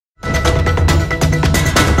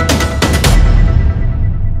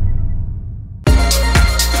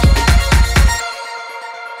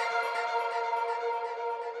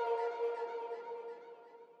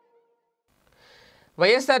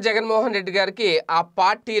వైఎస్ఆర్ జగన్మోహన్ రెడ్డి గారికి ఆ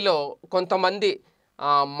పార్టీలో కొంతమంది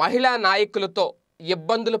మహిళా నాయకులతో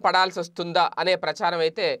ఇబ్బందులు పడాల్సి వస్తుందా అనే ప్రచారం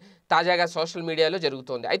అయితే తాజాగా సోషల్ మీడియాలో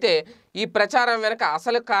జరుగుతోంది. అయితే ఈ ప్రచారం వెనక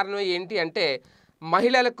అసలు కారణం ఏంటి అంటే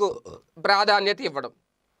మహిళలకు ప్రాధాన్యత ఇవ్వడం.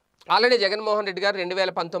 ఆల్రెడీ జగన్మోహన్ రెడ్డి గారు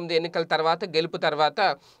 2019 ఎన్నికల తర్వాత గెలుపు తర్వాత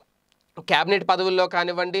క్యాబినెట్ పదవుల్లో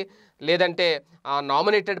కానివ్వండి, లేదంటే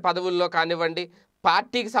నామినేటెడ్ పదవుల్లో కానివ్వండి,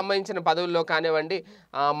 పార్టీకి సంబంధించిన పదవుల్లో కానివ్వండి,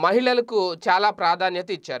 మహిళలకు చాలా ప్రాధాన్యత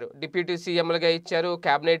ఇచ్చారు. డిప్యూటీ సీఎంలుగా ఇచ్చారు,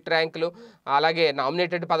 క్యాబినెట్ ర్యాంకులు, అలాగే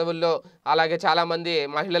నామినేటెడ్ పదవుల్లో అలాగే చాలామంది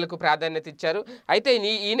మహిళలకు ప్రాధాన్యత ఇచ్చారు. అయితే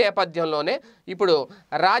ఈ నేపథ్యంలోనే ఇప్పుడు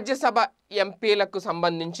రాజ్యసభ ఎంపీలకు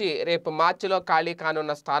సంబంధించి రేపు మార్చిలో ఖాళీ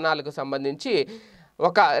కానున్న స్థానాలకు సంబంధించి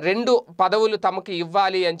ఒక 2 పదవులు తమకు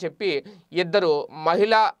ఇవ్వాలి అని చెప్పి ఇద్దరు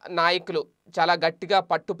మహిళా నాయకులు చాలా గట్టిగా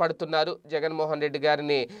పట్టుపడుతున్నారు. జగన్మోహన్ రెడ్డి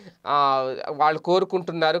గారిని వాళ్ళు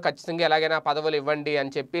కోరుకుంటున్నారు, ఖచ్చితంగా ఎలాగైనా పదవులు ఇవ్వండి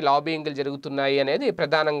అని చెప్పి లాబింగ్లు జరుగుతున్నాయి అనేది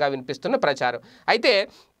ప్రధానంగా వినిపిస్తున్న ప్రచారం. అయితే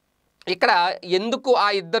ఇక్కడ ఎందుకు ఆ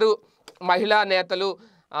ఇద్దరు మహిళా నేతలు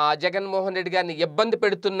జగన్మోహన్ రెడ్డి గారిని ఇబ్బంది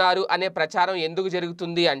పెడుతున్నారు అనే ప్రచారం ఎందుకు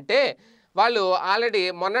జరుగుతుంది అంటే, వాళ్ళు ఆల్రెడీ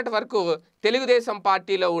మొన్నటి వరకు తెలుగుదేశం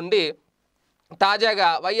పార్టీలో ఉండి తాజాగా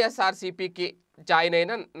YSRCPకి జాయిన్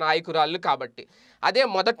అయిన నాయకురాళ్ళు కాబట్టి, అదే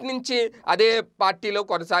మొదటి నుంచి అదే పార్టీలో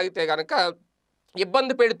కొనసాగితే కనుక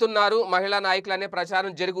ఇబ్బంది పెడుతున్నారు మహిళా నాయకులు అనే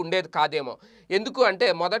ప్రచారం జరిగి ఉండేది కాదేమో. ఎందుకు అంటే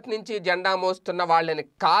మొదటి నుంచి జెండా మోస్తున్న వాళ్ళని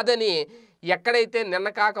కాదని ఎక్కడైతే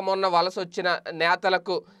నిన్న కాక మొన్న వలస వచ్చిన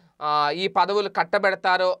నేతలకు ఈ పదవులు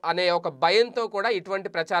కట్టబెడతారో అనే ఒక భయంతో కూడా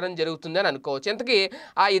ఇటువంటి ప్రచారం జరుగుతుందని అనుకోవచ్చు. ఇంతకీ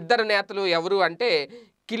ఆ ఇద్దరు నేతలు ఎవరు అంటే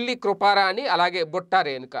కిల్లి కృపారాణి, అలాగే బుట్టా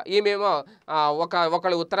రేణుక. ఈమెమో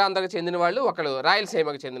ఒకళ్ళు ఉత్తరాంధ్రకు చెందిన వాళ్ళు, ఒకళ్ళు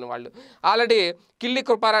రాయలసీమకు చెందిన వాళ్ళు. ఆల్రెడీ కిల్లి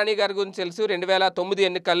కృపారాణి గారి గురించి తెలుసు. 2009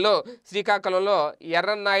 ఎన్నికల్లో శ్రీకాకుళంలో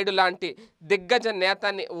ఎర్రన్నాయుడు లాంటి దిగ్గజ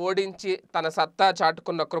నేతని ఓడించి తన సత్తా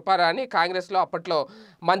చాటుకున్న కృపారాణి కాంగ్రెస్లో అప్పట్లో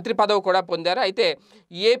మంత్రి పదవి కూడా పొందారు. అయితే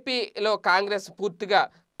ఏపీలో కాంగ్రెస్ పూర్తిగా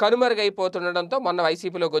కనుమరుగైపోతుండడంతో మొన్న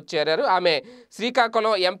వైసీపీలోకి వచ్చేరారు. ఆమె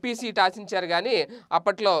శ్రీకాకుళం ఎంపీ సీట్ ఆశించారు, కానీ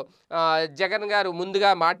అప్పట్లో జగన్ గారు ముందుగా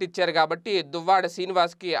మాట ఇచ్చారు కాబట్టి దువ్వాడ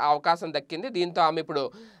శ్రీనివాస్కి ఆ అవకాశం దక్కింది. దీంతో ఆమె ఇప్పుడు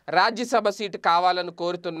రాజ్యసభ సీటు కావాలని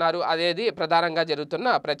కోరుతున్నారు అనేది ప్రధానంగా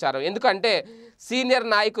జరుగుతున్న ప్రచారం. ఎందుకంటే సీనియర్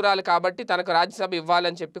నాయకురాలు కాబట్టి తనకు రాజ్యసభ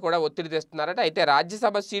ఇవ్వాలని చెప్పి కూడా ఒత్తిడి తెస్తున్నారట. అయితే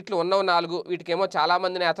రాజ్యసభ సీట్లు ఉన్నవి 4, వీటికేమో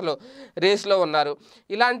చాలామంది నేతలు రేస్లో ఉన్నారు.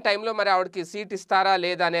 ఇలాంటి టైంలో మరి ఆవిడకి సీట్ ఇస్తారా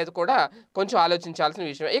లేదా అనేది కూడా కొంచెం ఆలోచించాల్సిన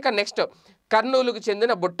విషయం. ఇక నెక్స్ట్ కర్నూలుకు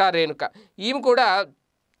చెందిన బుట్టా రేణుక. ఈమె కూడా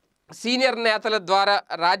సీనియర్ నేతల ద్వారా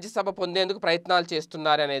రాజ్యసభ పొందేందుకు ప్రయత్నాలు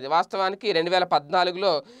చేస్తున్నారు అనేది వాస్తవానికి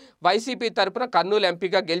 2014లో వైసీపీ తరపున కర్నూలు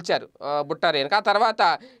ఎంపీగా గెలిచారు బుట్టా రేణుక. ఆ తర్వాత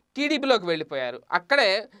టీడీపీలోకి వెళ్ళిపోయారు. అక్కడే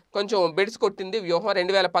కొంచెం బెడిసి కొట్టింది వ్యూహం.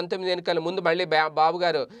 2019 ఎన్నికల ముందు మళ్ళీ బాబు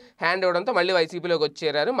గారు హ్యాండ్ ఇవ్వడంతో మళ్ళీ వైసీపీలోకి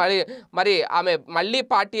వచ్చేరారు. మరి ఆమె మళ్ళీ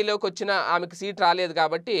పార్టీలోకి వచ్చిన ఆమెకు సీట్ రాలేదు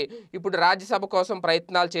కాబట్టి ఇప్పుడు రాజ్యసభ కోసం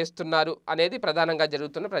ప్రయత్నాలు చేస్తున్నారు అనేది ప్రధానంగా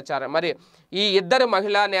జరుగుతున్న ప్రచారం. మరి ఈ ఇద్దరు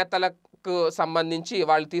మహిళా నేతలకు సంబంధించి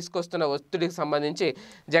వాళ్ళు తీసుకొస్తున్న ఒత్తిడికి సంబంధించి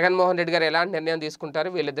జగన్మోహన్ రెడ్డి గారు ఎలాంటి నిర్ణయం తీసుకుంటారు,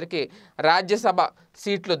 వీళ్ళిద్దరికీ రాజ్యసభ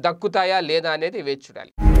సీట్లు దక్కుతాయా లేదా అనేది వేచి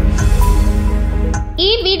చూడాలి.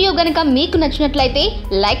 ఈ వీడియో గనుక మీకు నచ్చినట్లయితే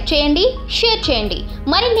లైక్ చేయండి, షేర్ చేయండి.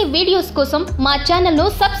 మరిన్ని వీడియోస్ కోసం మా ఛానల్ను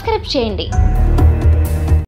సబ్స్క్రైబ్ చేయండి.